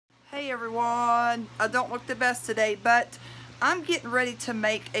Hey everyone, I don't look the best today, but I'm getting ready to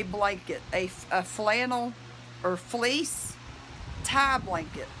make a blanket, a flannel or fleece tie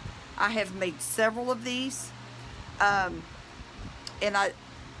blanket. I have made several of these, and I've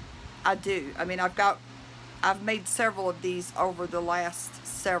made several of these over the last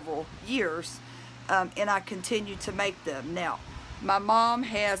several years, and I continue to make them. Now, my mom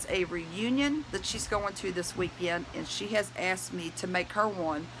has a reunion that she's going to this weekend, and she has asked me to make her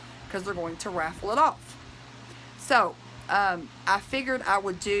one because they're going to raffle it off. So I figured I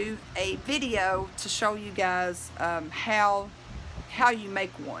would do a video to show you guys how you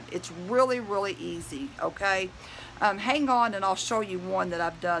make one. It's really easy, okay? Hang on and I'll show you one that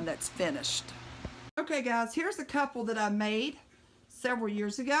I've done that's finished. Okay guys, here's a couple that I made several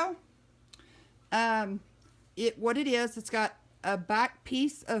years ago. It's got a back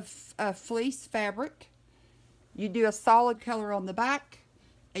piece of fleece fabric. You do a solid color on the back,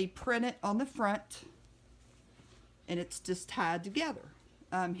 a printed on the front, and it's just tied together.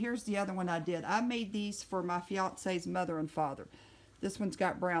 Here's the other one I did. I made these for my fiance's mother and father. This one's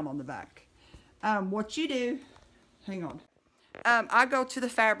got brown on the back. What you do, hang on. I go to the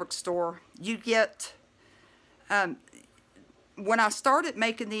fabric store. You get, when I started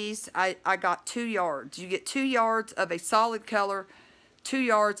making these, I got 2 yards. You get 2 yards of a solid color, 2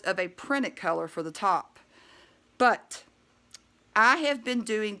 yards of a printed color for the top. But I have been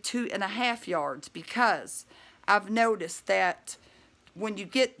doing 2.5 yards because I've noticed that when you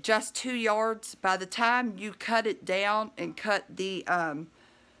get just 2 yards, by the time you cut it down and cut the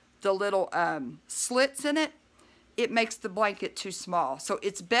little slits in it, it makes the blanket too small. So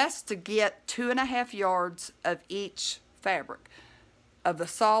it's best to get 2.5 yards of each fabric, of the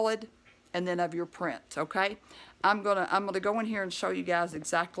solid and then of your print. Okay, I'm gonna go in here and show you guys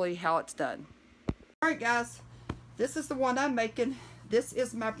exactly how it's done. All right guys, this is the one I'm making. This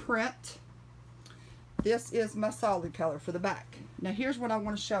is my print. This is my solid color for the back. Now here's what I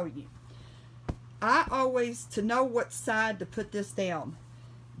want to show you. I always, to know what side to put this down,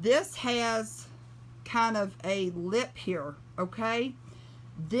 this has kind of a lip here, okay?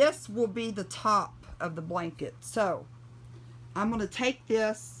 This will be the top of the blanket. So I'm going to take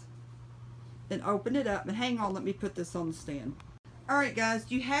this and open it up, and hang on, let me put this on the stand. Alright guys,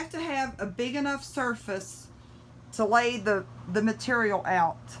 you have to have a big enough surface to lay the material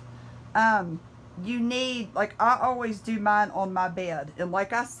out. You need, like I always do mine on my bed, and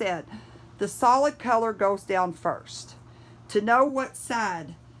like I said, the solid color goes down first. To know what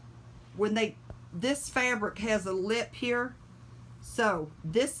side, this fabric has a lip here, so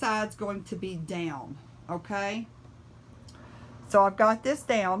this side's going to be down, okay? So I've got this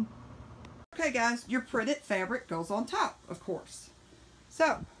down. Okay guys, your printed fabric goes on top, of course.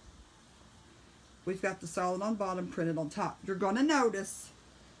 So we've got the solid on bottom, printed on top. You're going to notice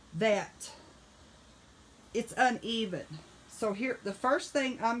that it's uneven. So here, the first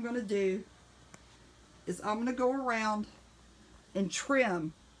thing I'm going to do is I'm going to go around and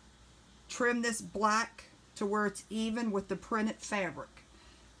trim this black to where it's even with the printed fabric.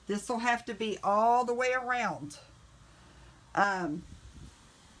 This will have to be all the way around. And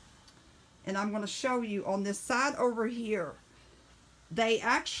I'm going to show you on this side over here. They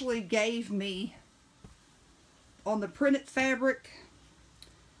actually gave me, on the printed fabric,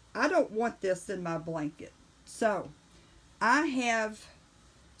 I don't want this in my blanket. So I have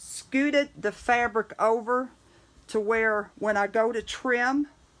scooted the fabric over to where when I go to trim,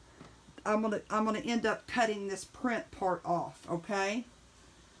 I'm gonna end up cutting this print part off, okay?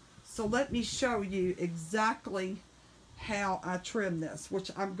 So let me show you exactly how I trim this,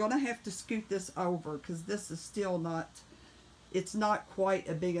 which I'm gonna have to scoot this over because this is still not, it's not quite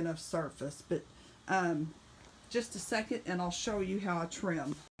a big enough surface, but just a second and I'll show you how I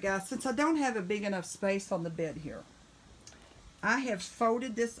trim. Guys, since I don't have a big enough space on the bed here, I have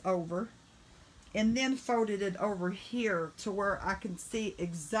folded this over and then folded it over here to where I can see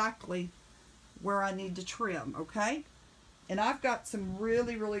exactly where I need to trim, okay? And I've got some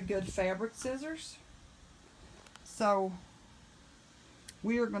really good fabric scissors. So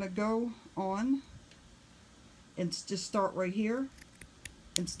we are going to go on and just start right here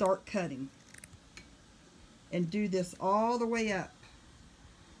and start cutting. And do this all the way up.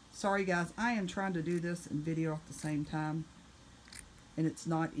 Sorry guys, I am trying to do this and video at the same time, and it's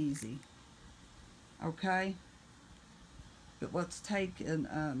not easy. Okay? But let's take and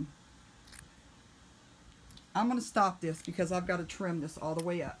I'm going to stop this because I've got to trim this all the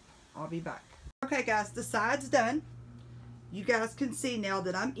way up. I'll be back. Okay guys, the side's done. You guys can see now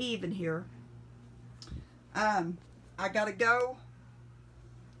that I'm even here. I got to go.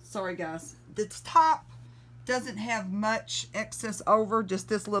 Sorry guys. This top doesn't have much excess over, just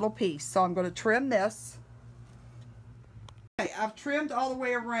this little piece. So I'm going to trim this. Okay, I've trimmed all the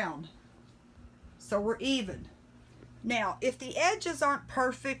way around, so we're even. Now, if the edges aren't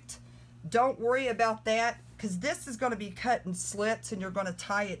perfect, don't worry about that, because this is going to be cut in slits and you're going to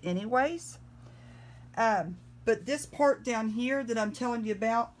tie it anyways. But this part down here that I'm telling you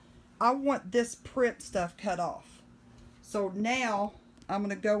about, I want this print stuff cut off. So now I'm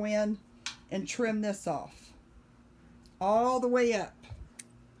going to go in and trim this off all the way up.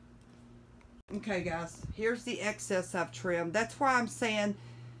 Okay guys, here's the excess I've trimmed. That's why I'm saying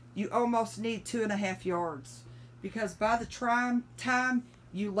you almost need 2.5 yards, because by the time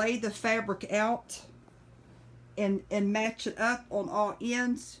you lay the fabric out and match it up on all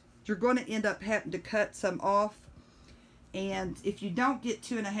ends, you're going to end up having to cut some off. And if you don't get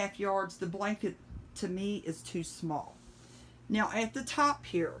 2.5 yards, the blanket to me is too small. Now at the top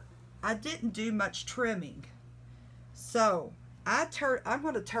here, I didn't do much trimming, so I'm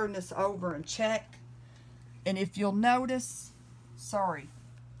going to turn this over and check. And if you'll notice, sorry,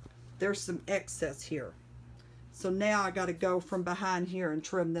 there's some excess here. So now I got to go from behind here and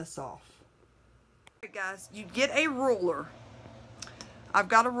trim this off. Alright guys, you get a ruler. I've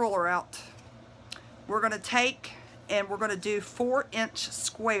got a ruler out. We're going to take and we're going to do 4-inch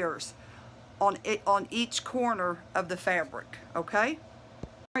squares on each corner of the fabric, okay?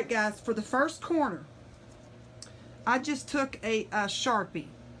 Alright guys, for the first corner, I just took a Sharpie.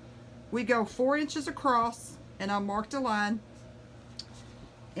 We go 4 inches across, and I marked a line,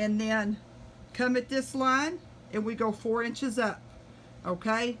 and then come at this line and we go 4 inches up.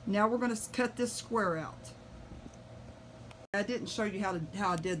 Okay, now we're going to cut this square out. I didn't show you how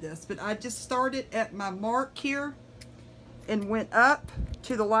I did this, but I just started at my mark here and went up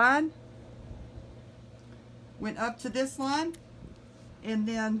to the line, went up to this line, and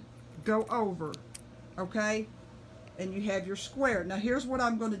then go over. Okay, and you have your square. Now here's what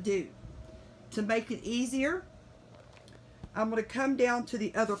I'm going to do to make it easier. I'm going to come down to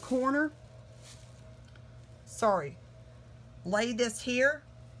the other corner. Sorry, lay this here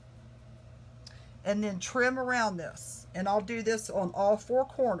and then trim around this, and I'll do this on all 4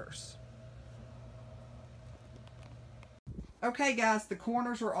 corners. Okay guys, the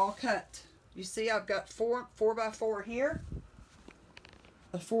corners are all cut. You see I've got 4 by 4 here,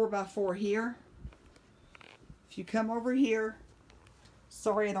 a 4 by 4 here. If you come over here,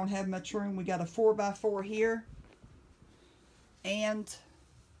 sorry I don't have much room, we got a 4 by 4 here, and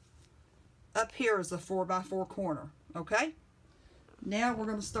up here is a 4 by 4 corner. Okay, now we're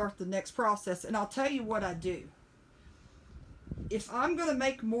going to start the next process, and I'll tell you what I do. If I'm going to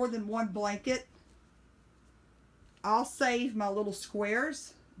make more than one blanket, I'll save my little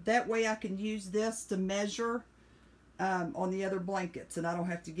squares. That way I can use this to measure on the other blankets, and I don't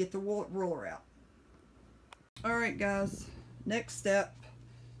have to get the ruler out. Alright guys, next step,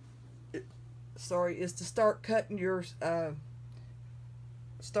 is to start cutting your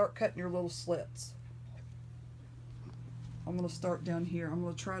little slits. I'm going to start down here. I'm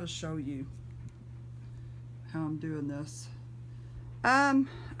going to try to show you how I'm doing this.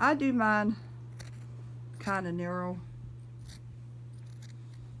 I do mine kind of narrow,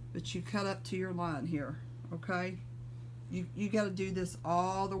 but you cut up to your line here, okay? You got to do this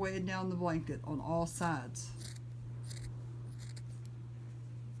all the way down the blanket on all sides.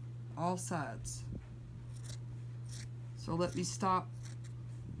 All sides. So let me stop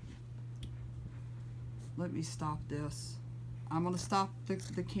this. I'm going to stop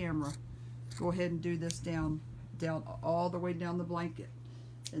the camera. Go ahead and do this down all the way down the blanket,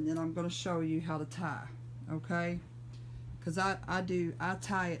 and then I'm going to show you how to tie, okay? Because I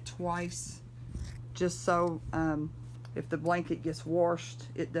tie it twice, just so if the blanket gets washed,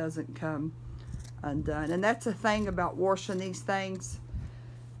 it doesn't come undone. And that's the thing about washing these things.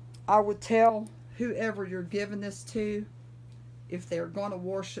 I would tell whoever you're giving this to, if they're going to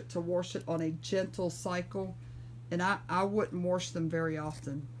wash it on a gentle cycle. And I wouldn't wash them very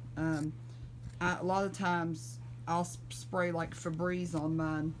often. A lot of times I'll spray like Febreze on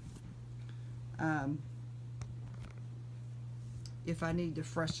mine if I need to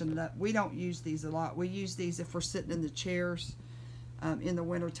freshen it up. We don't use these a lot. We use these if we're sitting in the chairs in the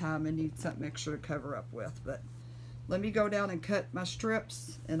wintertime and need something extra to cover up with. But let me go down and cut my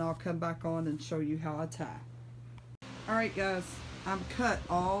strips, and I'll come back on and show you how I tie. Alright guys, I'm cut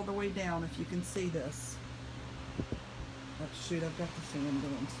all the way down, if you can see this. Oh shoot, I've got the fan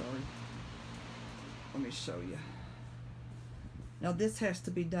going, sorry. Let me show you. Now this has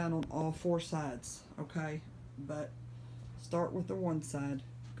to be done on all 4 sides, okay? But start with the one side,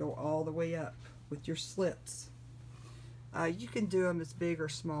 go all the way up with your slits. You can do them as big or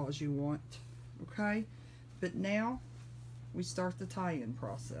small as you want, okay? But now we start the tie-in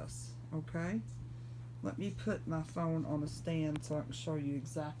process, okay? Let me put my phone on a stand so I can show you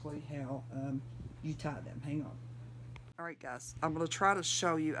exactly how you tie them. Hang on. Alright guys, I'm going to try to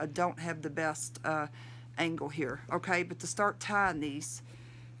show you. I don't have the best angle here, okay? But to start tying these,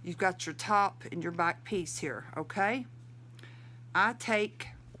 you've got your top and your back piece here, okay? I take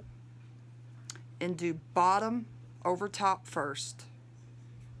and do bottom over top first.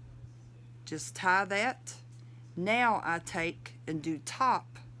 Just tie that. Now I take and do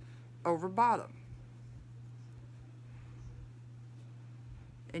top over bottom.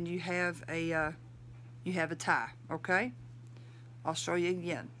 And you have a tie, okay? I'll show you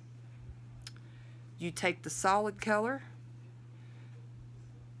again. You take the solid color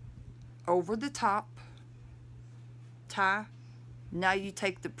over the top, tie. Now you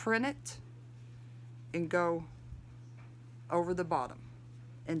take the printed and go over the bottom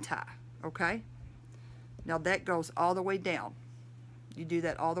and tie, okay? Now that goes all the way down. You do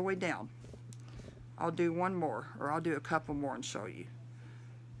that all the way down. I'll do one more, or I'll do a couple more and show you.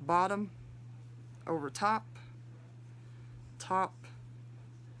 Bottom over top, top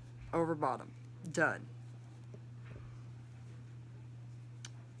over bottom. Done.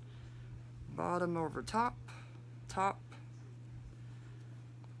 Bottom over top, top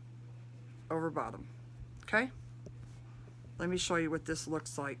over bottom. Okay? Let me show you what this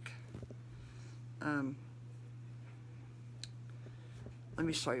looks like. Let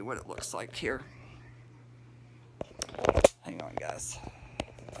me show you what it looks like here. Hang on, guys.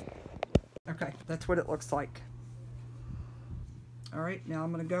 Okay, that's what it looks like. Alright, now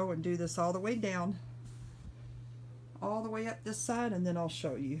I'm going to go and do this all the way down. All the way up this side, and then I'll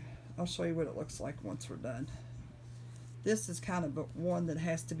show you. I'll show you what it looks like once we're done. This is kind of one that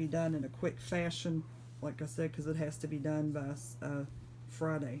has to be done in a quick fashion, like I said, because it has to be done by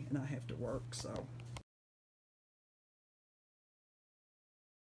Friday, and I have to work, so.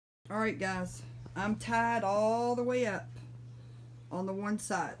 Alright guys, I'm tied all the way up on the one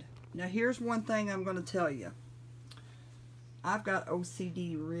side. Now here's one thing I'm going to tell you. I've got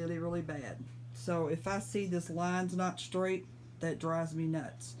OCD really, really bad. So if I see this line's not straight, that drives me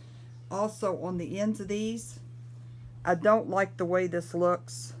nuts. Also on the ends of these, I don't like the way this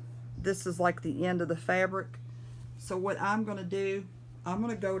looks. This is like the end of the fabric. So what I'm going to do, I'm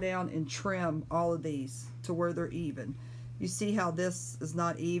going to go down and trim all of these to where they're even. You see how this is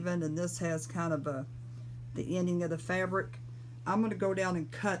not even, and this has kind of the ending of the fabric. I'm going to go down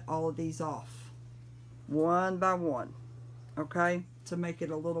and cut all of these off one by one, okay, to make it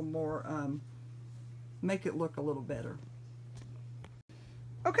a little more, make it look a little better.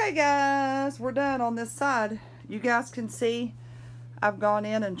 Okay guys, we're done on this side. You guys can see I've gone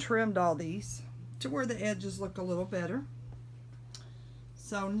in and trimmed all these to where the edges look a little better.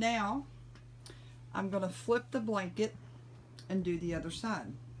 So now I'm going to flip the blanket and do the other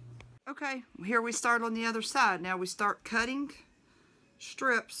side. Okay, here we start on the other side. Now we start cutting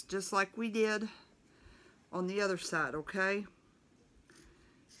strips just like we did on the other side, okay?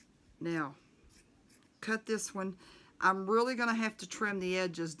 Now, cut this one. I'm really going to have to trim the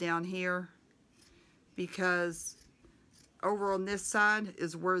edges down here because over on this side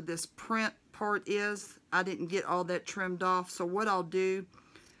is where this print part is. I didn't get all that trimmed off. So what I'll do,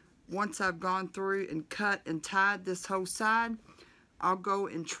 once I've gone through and cut and tied this whole side, I'll go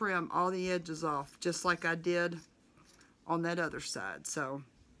and trim all the edges off just like I did on that other side. So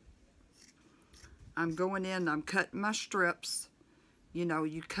I'm going in, I'm cutting my strips. You know,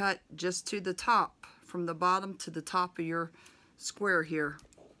 you cut just to the top, from the bottom to the top of your square here,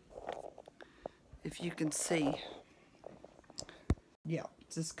 if you can see. Yeah,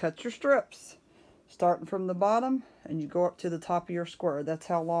 just cut your strips starting from the bottom, and you go up to the top of your square. That's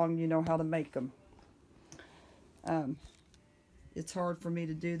how long you know how to make them. It's hard for me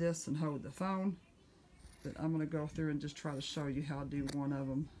to do this and hold the phone, but I'm going to go through and just try to show you how to do one of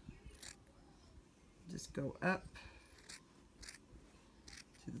them. Just go up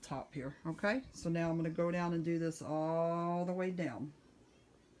to the top here. Okay, so now I'm going to go down and do this all the way down.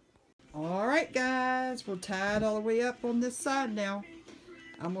 Alright guys, we're tied all the way up on this side now.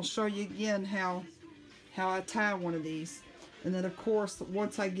 I'm going to show you again how I tie one of these. And then of course,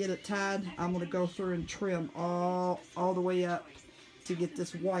 once I get it tied, I'm going to go through and trim all the way up to get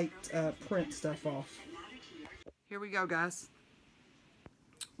this white print stuff off. Here we go guys.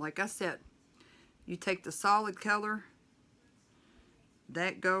 Like I said, you take the solid color,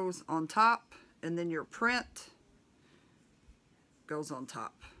 that goes on top, and then your print goes on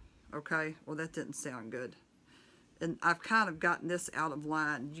top. Okay, well that didn't sound good. And I've kind of gotten this out of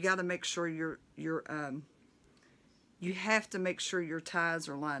line. You got to make sure you have to make sure your ties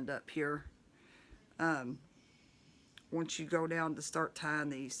are lined up here. once you go down to start tying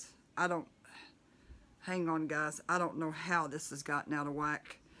these. Hang on guys, I don't know how this has gotten out of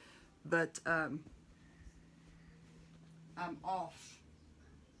whack, but I'm off.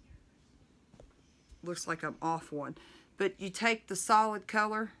 Looks like I'm off one. But you take the solid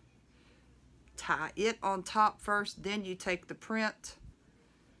color, tie it on top first, then you take the print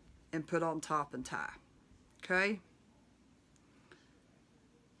and put on top and tie. Okay?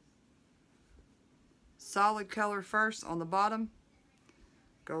 Solid color first on the bottom,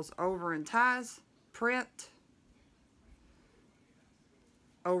 goes over and ties, print,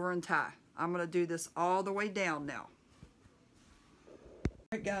 over and tie. I'm going to do this all the way down now.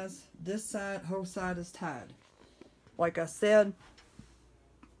 Alright guys, this side, whole side is tied. Like I said,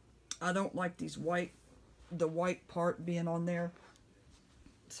 I don't like the white part being on there.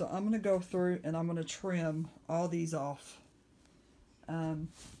 So I'm going to go through and I'm going to trim all these off.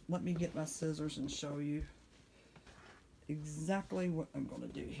 Let me get my scissors and show you exactly what I'm going to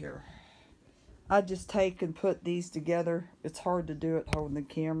do here. I just take and put these together. It's hard to do it holding the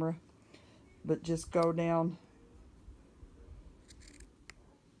camera, but just go down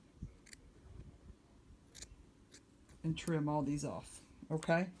and trim all these off.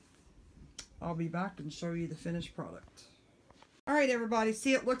 Okay? I'll be back and show you the finished product. Alright everybody,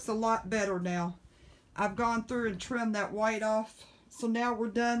 see, it looks a lot better now. I've gone through and trimmed that white off. So now we're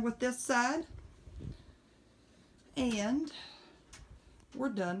done with this side. And we're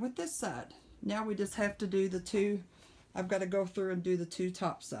done with this side. Now we just have to do the two. I've got to go through and do the two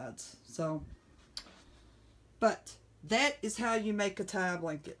top sides. So, but that is how you make a tie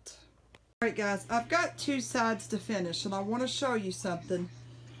blanket. Alright guys, I've got two sides to finish and I want to show you something.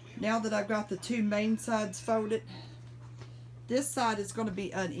 Now that I've got the two main sides folded, this side is going to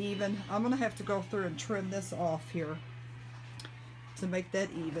be uneven. I'm going to have to go through and trim this off here to make that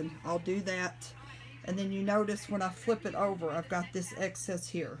even. I'll do that. And then you notice when I flip it over, I've got this excess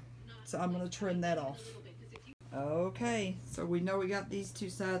here. So I'm going to trim that off. Okay, so we know we got these two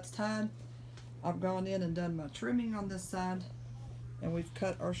sides tied. I've gone in and done my trimming on this side. And we've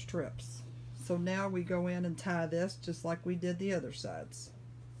cut our strips. So now we go in and tie this just like we did the other sides.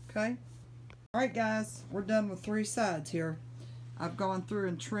 Okay? Alright guys, we're done with three sides here. I've gone through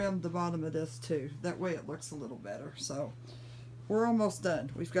and trimmed the bottom of this too. That way it looks a little better. So we're almost done.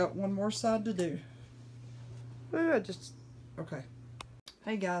 We've got one more side to do. Okay.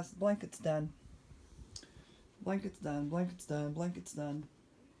 Hey guys, blanket's done. Blanket's done, blanket's done, blanket's done.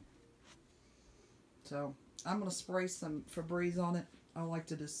 So I'm going to spray some Febreze on it. I like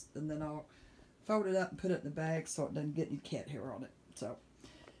to just, and then I'll fold it up and put it in the bag so it doesn't get any cat hair on it. So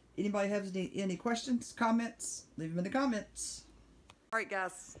anybody have any questions, comments, leave them in the comments. Alright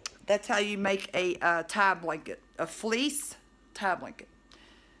guys, that's how you make a tie blanket, a fleece tie blanket.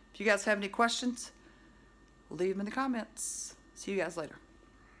 If you guys have any questions, leave them in the comments. See you guys later.